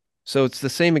time? So it's the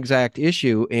same exact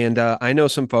issue. And I know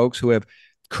some folks who have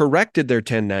corrected their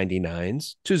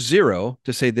 1099s to zero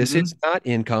to say this is not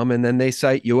income. And then they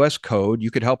cite US code.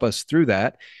 You could help us through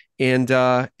that. And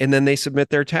then they submit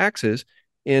their taxes.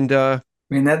 And I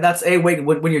mean, that's a way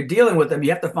when you're dealing with them, you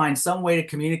have to find some way to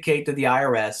communicate to the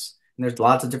IRS. And there's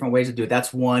lots of different ways to do it.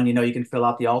 That's one. You can fill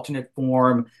out the alternate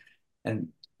form and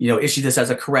issue this as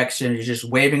a correction. You're just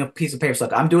waving a piece of paper. It's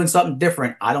like, I'm doing something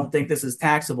different. I don't think this is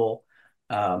taxable.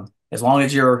 As long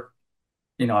as you're,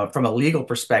 from a legal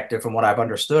perspective, from what I've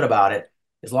understood about it,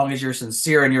 as long as you're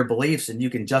sincere in your beliefs and you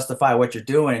can justify what you're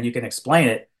doing and you can explain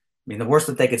it. I mean, the worst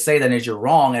that they could say then is you're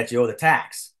wrong, that you owe the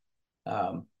tax.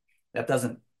 That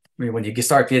doesn't mean, when you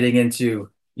start getting into,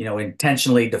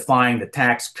 intentionally defying the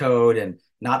tax code and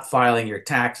not filing your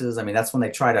taxes, I mean, that's when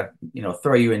they try to,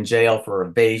 throw you in jail for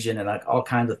evasion and all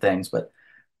kinds of things. But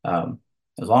um,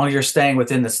 as long as you're staying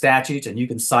within the statutes and you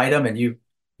can cite them and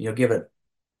give it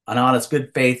an honest,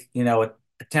 good faith,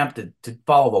 attempt to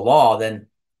follow the law, then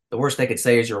the worst they could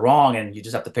say is you're wrong and you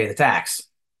just have to pay the tax.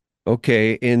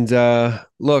 Okay. And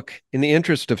look, in the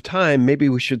interest of time, maybe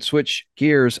we should switch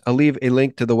gears. I'll leave a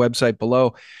link to the website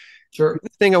below. Sure. The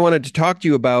thing I wanted to talk to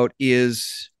you about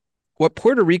is what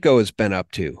Puerto Rico has been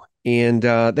up to. And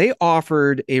they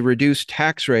offered a reduced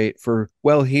tax rate for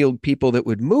well-heeled people that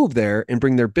would move there and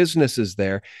bring their businesses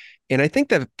there. And I think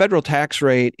that federal tax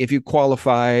rate, if you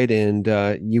qualified and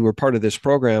you were part of this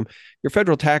program, your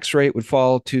federal tax rate would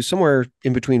fall to somewhere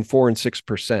in between 4 and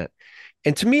 6%.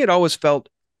 And to me, it always felt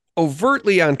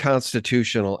overtly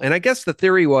unconstitutional. And I guess the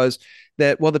theory was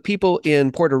that, well, the people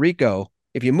in Puerto Rico,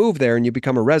 if you move there and you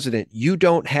become a resident, you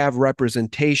don't have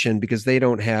representation because they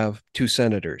don't have 2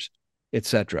 senators,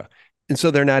 etc. And so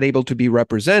they're not able to be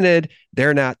represented.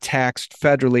 They're not taxed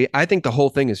federally. I think the whole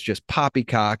thing is just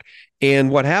poppycock. And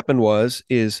what happened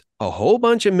is a whole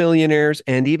bunch of millionaires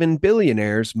and even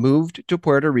billionaires moved to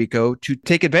Puerto Rico to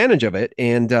take advantage of it.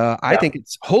 And I think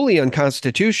it's wholly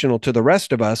unconstitutional to the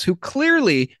rest of us who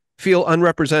clearly feel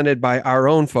unrepresented by our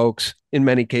own folks in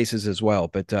many cases as well.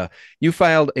 But you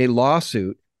filed a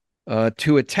lawsuit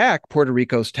to attack Puerto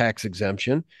Rico's tax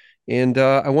exemption. And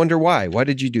I wonder why. Why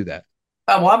did you do that?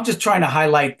 Well, I'm just trying to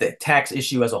highlight the tax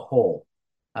issue as a whole,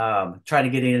 trying to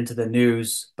get into the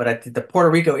news. But I think the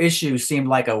Puerto Rico issue seemed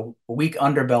like a weak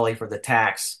underbelly for the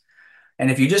tax.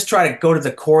 And if you just try to go to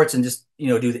the courts and just,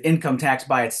 do the income tax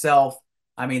by itself,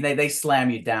 I mean, they slam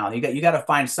you down. You got to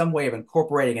find some way of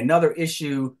incorporating another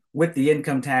issue with the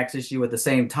income tax issue at the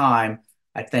same time,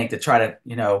 I think, to try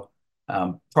to,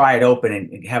 pry it open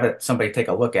and have somebody take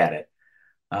a look at it.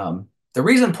 The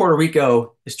reason Puerto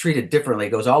Rico is treated differently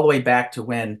goes all the way back to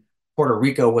when Puerto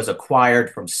Rico was acquired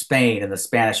from Spain in the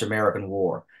Spanish-American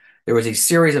War. There was a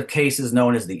series of cases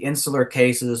known as the Insular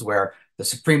cases where the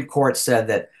Supreme Court said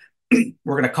that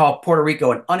we're going to call Puerto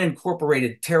Rico an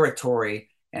unincorporated territory,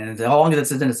 and as long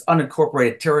as it's in its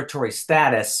unincorporated territory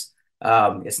status,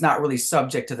 it's not really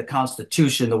subject to the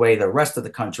Constitution the way the rest of the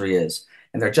country is.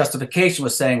 And their justification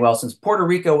was saying, well, since Puerto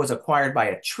Rico was acquired by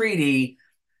a treaty,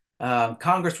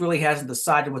 Congress really hasn't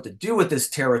decided what to do with this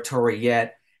territory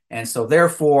yet. And so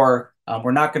therefore,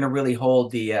 we're not going to really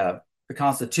hold the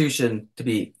Constitution to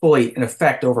be fully in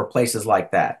effect over places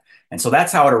like that. And so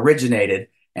that's how it originated.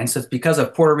 And so it's because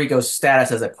of Puerto Rico's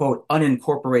status as a, quote,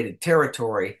 unincorporated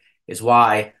territory is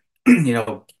why,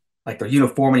 like the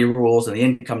uniformity rules and the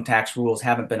income tax rules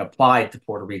haven't been applied to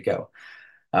Puerto Rico.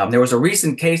 There was a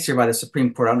recent case here by the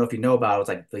Supreme Court. I don't know if you know about it. It was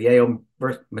like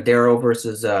Leao Madero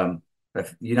versus the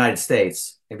United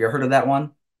States. Have you ever heard of that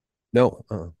one? No.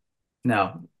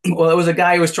 No. Well, it was a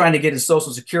guy who was trying to get his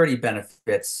Social Security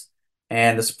benefits.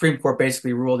 And the Supreme Court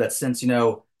basically ruled that since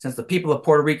the people of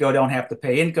Puerto Rico don't have to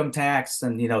pay income tax,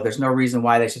 and, there's no reason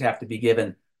why they should have to be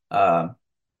given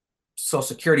Social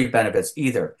Security benefits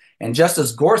either. And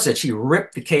Justice Gorsuch, he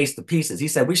ripped the case to pieces. He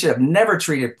said, we should have never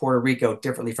treated Puerto Rico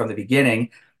differently from the beginning.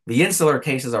 The insular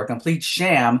cases are a complete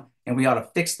sham, and we ought to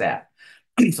fix that.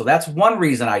 So that's one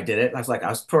reason I did it. I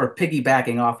was sort of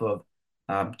piggybacking off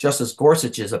of Justice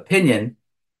Gorsuch's opinion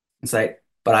and say,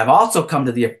 but I've also come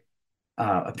to the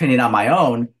opinion on my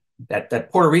own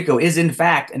that Puerto Rico is in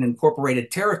fact an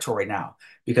incorporated territory now,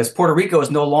 because Puerto Rico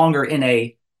is no longer in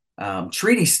a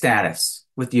treaty status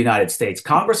with the United States.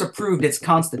 Congress approved its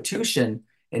constitution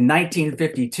in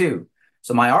 1952.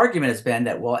 So my argument has been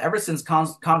that, well, ever since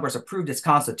Congress approved its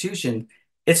constitution,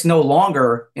 it's no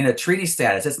longer in a treaty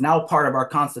status. It's now part of our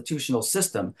constitutional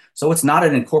system. So it's not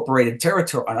an unincorporated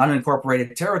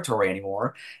territory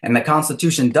anymore. And the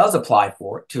Constitution does apply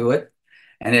to it.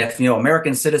 And if,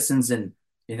 American citizens in,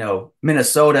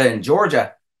 Minnesota and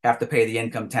Georgia have to pay the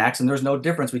income tax, and there's no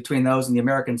difference between those and the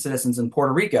American citizens in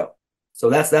Puerto Rico. So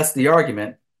that's the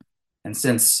argument. And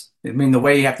since, the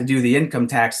way you have to do the income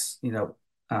tax,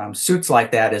 suits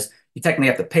like that is you technically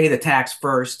have to pay the tax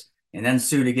first and then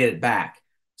sue to get it back.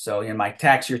 So in my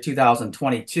tax year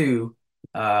 2022,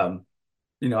 I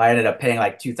ended up paying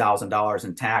like $2,000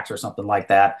 in tax or something like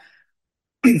that.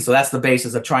 So that's the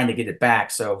basis of trying to get it back.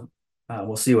 So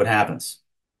we'll see what happens.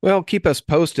 Well, keep us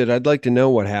posted. I'd like to know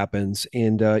what happens.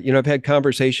 And, I've had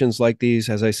conversations like these,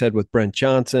 as I said, with Brent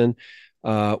Johnson,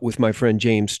 with my friend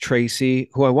James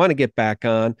Tracy, who I want to get back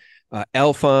on,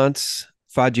 Alphonse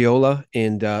Fagiola,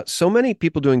 and so many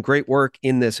people doing great work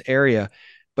in this area.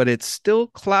 But it's still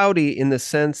cloudy in the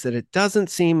sense that it doesn't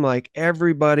seem like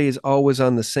everybody is always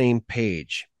on the same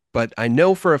page. But I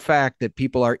know for a fact that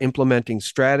people are implementing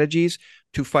strategies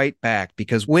to fight back,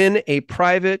 because when a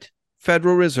private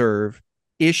Federal Reserve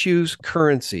issues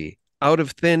currency out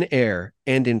of thin air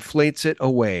and inflates it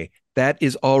away, that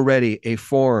is already a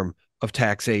form of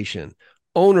taxation,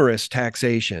 onerous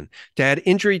taxation. To add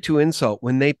injury to insult,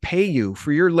 when they pay you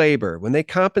for your labor, when they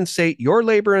compensate your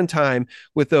labor and time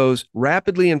with those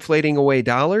rapidly inflating away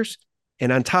dollars,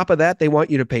 and on top of that, they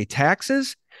want you to pay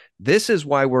taxes. This is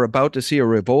why we're about to see a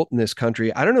revolt in this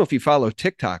country. I don't know if you follow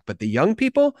TikTok, but the young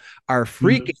people are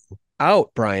freaking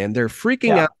out, Brian. They're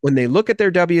freaking out when they look at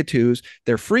their W-2s.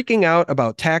 They're freaking out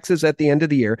about taxes at the end of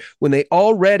the year when they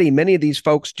already, many of these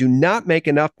folks do not make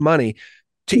enough money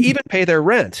to even pay their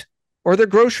rent or their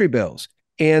grocery bills.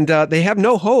 And they have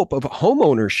no hope of home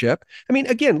ownership. I mean,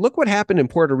 again, look what happened in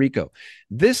Puerto Rico.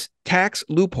 This tax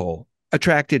loophole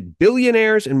attracted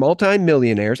billionaires and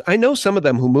multimillionaires. I know some of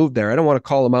them who moved there. I don't want to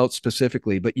call them out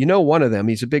specifically, but you know one of them.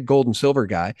 He's a big gold and silver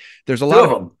guy. There's a lot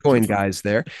of Bitcoin guys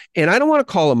there, and I don't want to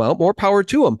call them out. More power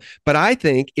to them. But I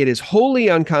think it is wholly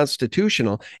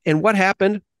unconstitutional. And what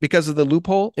happened because of the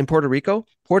loophole in Puerto Rico?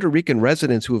 Puerto Rican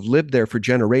residents who have lived there for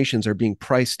generations are being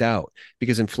priced out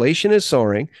because inflation is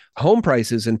soaring. Home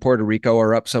prices in Puerto Rico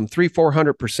are up some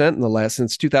 300-400% in the last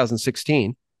since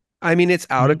 2016. I mean, it's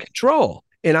out of control.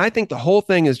 And I think the whole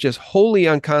thing is just wholly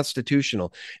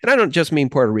unconstitutional. And I don't just mean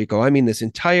Puerto Rico. I mean this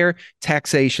entire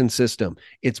taxation system.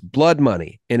 It's blood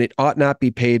money, and it ought not be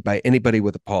paid by anybody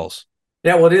with a pulse.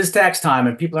 Yeah, well, it is tax time,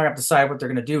 and people are going to have to decide what they're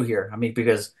going to do here. I mean,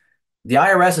 because the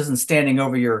IRS isn't standing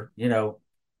over your,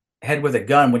 head with a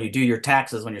gun when you do your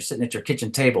taxes when you're sitting at your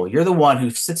kitchen table. You're the one who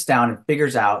sits down and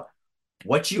figures out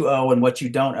what you owe and what you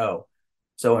don't owe.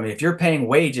 So, I mean, if you're paying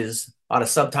wages out of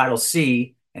Subtitle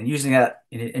C, and using that,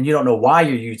 and you don't know why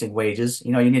you're using wages,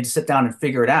 you need to sit down and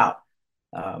figure it out.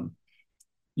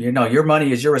 Your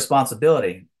money is your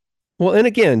responsibility. Well, and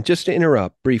again, just to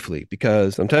interrupt briefly,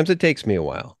 because sometimes it takes me a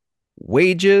while.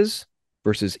 Wages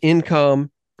versus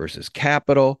income versus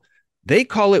capital. They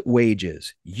call it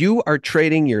wages. You are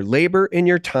trading your labor and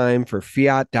your time for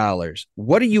fiat dollars.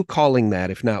 What are you calling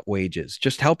that if not wages?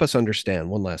 Just help us understand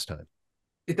one last time.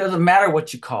 It doesn't matter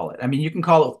what you call it. I mean, you can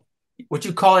call it what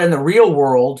you call it in the real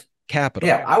world. Capital.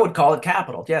 Yeah, I would call it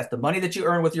capital. Yes, the money that you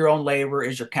earn with your own labor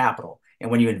is your capital.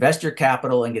 And when you invest your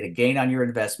capital and get a gain on your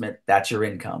investment, that's your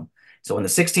income. So when the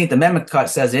 16th Amendment cut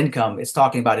says income, it's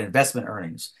talking about investment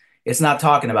earnings. It's not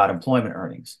talking about employment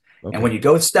earnings. Okay. And when you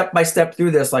go step by step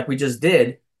through this, like we just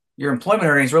did, your employment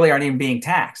earnings really aren't even being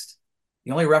taxed.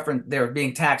 The only reference they're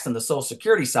being taxed on the Social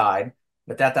Security side,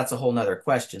 but that's a whole nother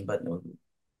question. But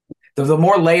the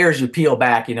more layers you peel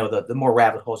back, the more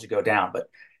rabbit holes you go down. But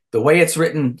the way it's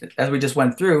written, as we just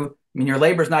went through, I mean, your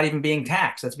labor is not even being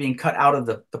taxed. That's being cut out of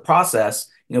the process,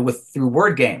 through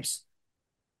word games.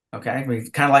 Okay, I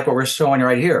mean, kind of like what we're showing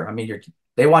right here. I mean,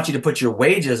 they want you to put your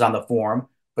wages on the form,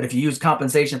 but if you use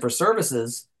compensation for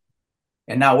services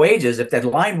and not wages, if that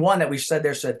line 1 that we said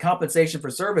there said compensation for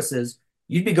services,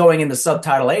 you'd be going into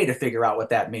Subtitle A to figure out what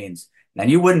that means. And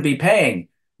you wouldn't be paying,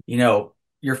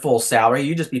 your full salary.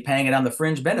 You just be paying it on the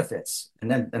fringe benefits.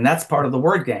 And that's part of the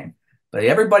word game. But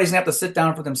everybody's gonna have to sit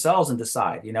down for themselves and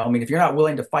decide, I mean, if you're not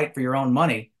willing to fight for your own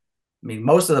money, I mean,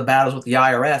 most of the battles with the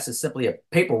IRS is simply a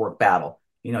paperwork battle.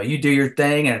 You do your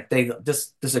thing, and if they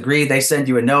disagree, they send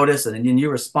you a notice, and then you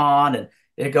respond, and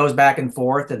it goes back and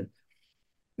forth. And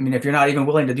I mean, if you're not even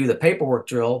willing to do the paperwork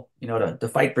drill, to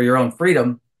fight for your own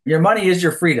freedom, your money is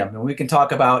your freedom. And we can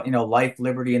talk about, life,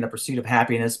 liberty, and the pursuit of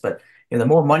happiness, but the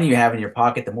more money you have in your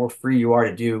pocket, the more free you are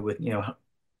to do with,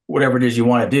 whatever it is you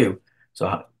want to do.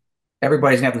 So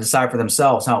everybody's gonna have to decide for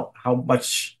themselves how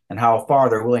much and how far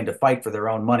they're willing to fight for their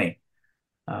own money.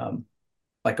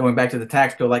 Like going back to the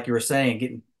tax code, like you were saying,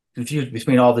 getting confused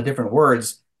between all the different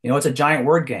words, it's a giant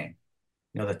word game.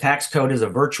 The tax code is a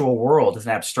virtual world. It's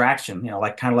an abstraction,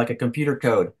 kind of like a computer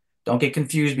code. Don't get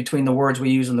confused between the words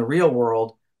we use in the real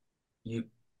world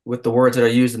with the words that are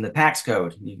used in the tax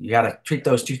code. You got to treat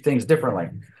those two things differently.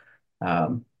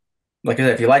 Like I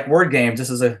said, if you like word games, this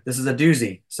is a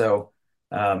doozy. So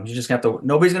you just have to.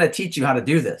 Nobody's going to teach you how to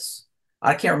do this.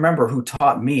 I can't remember who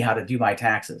taught me how to do my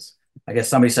taxes. I guess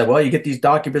somebody said, well, you get these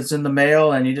documents in the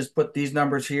mail and you just put these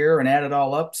numbers here and add it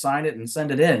all up, sign it, and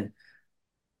send it in.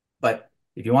 But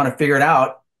if you want to figure it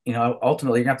out,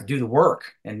 ultimately you're gonna have to do the work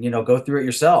and, go through it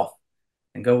yourself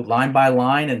and go line by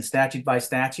line and statute by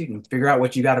statute and figure out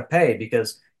what you got to pay,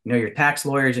 because, your tax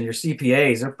lawyers and your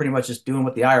CPAs, they're pretty much just doing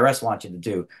what the IRS wants you to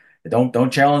do.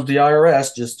 Don't challenge the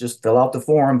IRS. Just fill out the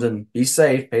forms and be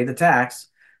safe, pay the tax.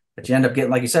 But you end up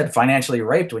getting, like you said, financially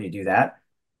raped when you do that.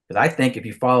 Because I think if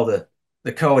you follow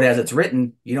the code as it's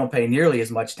written, you don't pay nearly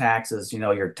as much tax as,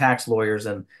 your tax lawyers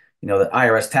and, the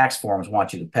IRS tax forms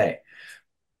want you to pay.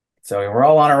 So we're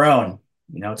all on our own.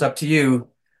 It's up to you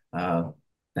how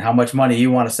much money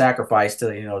you want to sacrifice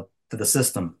to the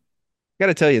system. Got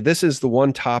to tell you, this is the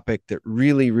one topic that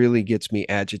really, really gets me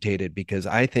agitated because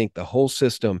I think the whole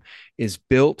system is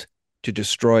built to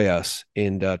destroy us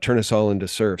and turn us all into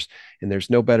serfs. And there's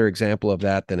no better example of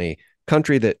that than a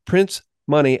country that prints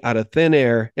money out of thin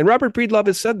air. And Robert Breedlove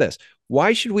has said this.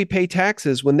 Why should we pay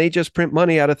taxes when they just print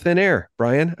money out of thin air?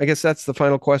 Brian, I guess that's the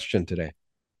final question today.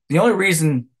 The only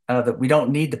reason that we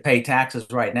don't need to pay taxes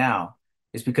right now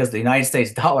is because the United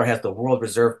States dollar has the world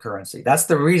reserve currency. That's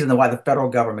the reason why the federal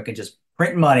government can just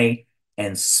print money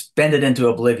and spend it into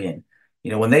oblivion.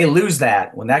 When they lose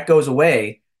that, when that goes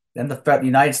away, then the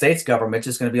United States government is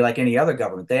just going to be like any other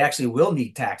government. They actually will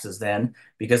need taxes then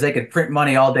because they could print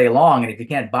money all day long. And if you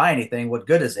can't buy anything, what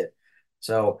good is it?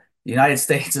 So the United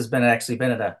States has been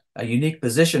in a unique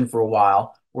position for a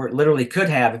while where it literally could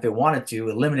have, if it wanted to,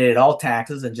 eliminated all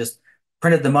taxes and just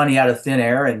printed the money out of thin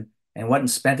air and went and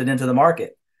spent it into the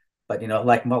market. But,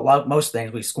 like most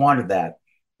things, we squandered that.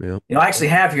 Yeah. I actually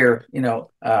have here, you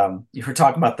were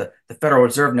talking about the Federal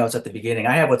Reserve notes at the beginning.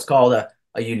 I have what's called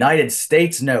a United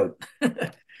States note.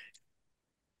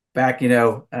 Back,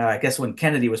 I guess when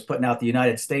Kennedy was putting out the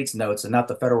United States notes and not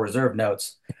the Federal Reserve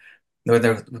notes.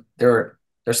 They're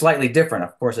slightly different,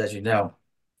 of course, as you know.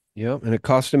 Yeah, and it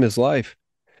cost him his life.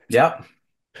 Yep.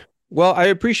 Well, I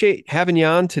appreciate having you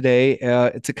on today.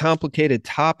 It's a complicated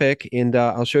topic, and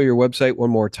I'll show your website one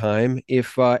more time.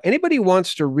 If anybody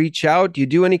wants to reach out, do you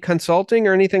do any consulting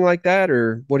or anything like that,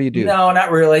 or what do you do? No, not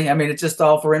really. I mean, it's just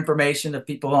all for information. If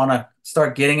people want to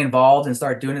start getting involved and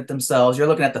start doing it themselves, you're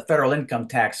looking at the federal income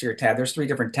tax here tab. There's 3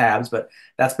 different tabs, but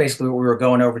that's basically what we were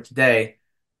going over today.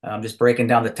 Just breaking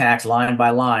down the tax line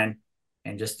by line,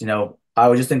 and just I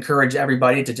would just encourage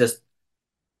everybody to just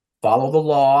follow the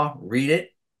law, read it,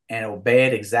 and obey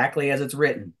it exactly as it's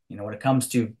written. When it comes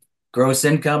to gross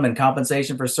income and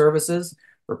compensation for services,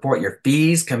 report your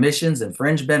fees, commissions, and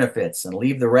fringe benefits, and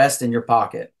leave the rest in your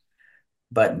pocket.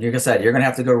 But like I said, you're going to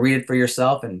have to go read it for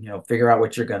yourself and figure out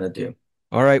what you're going to do.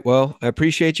 All right. Well, I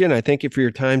appreciate you, and I thank you for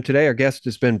your time today. Our guest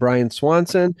has been Brian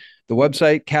Swanson. The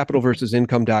website,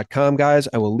 capitalversusincome.com. Guys,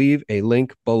 I will leave a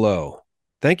link below.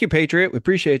 Thank you, Patriot. We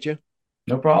appreciate you.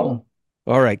 No problem.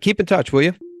 All right. Keep in touch, will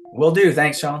you? Will do.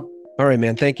 Thanks, Sean. All right,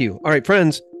 man. Thank you. All right,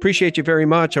 friends, appreciate you very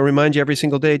much. I'll remind you every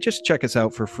single day, just check us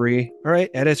out for free. All right,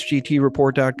 at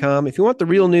sgtreport.com. If you want the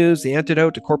real news, the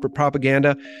antidote to corporate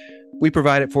propaganda, we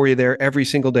provide it for you there every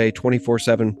single day,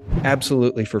 24/7,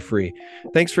 absolutely for free.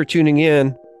 Thanks for tuning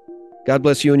in. God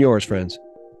bless you and yours, friends.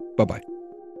 Bye-bye.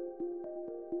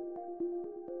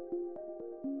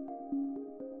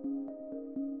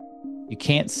 You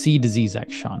can't see disease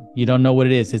X, Sean. You don't know what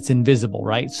it is. It's invisible,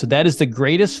 right? So that is the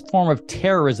greatest form of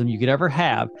terrorism you could ever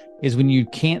have, is when you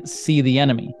can't see the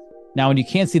enemy. Now, when you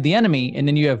can't see the enemy, and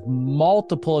then you have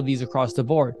multiple of these across the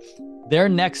board, their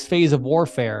next phase of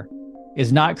warfare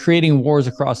is not creating wars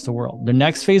across the world. Their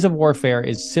next phase of warfare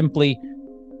is simply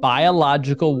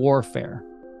biological warfare.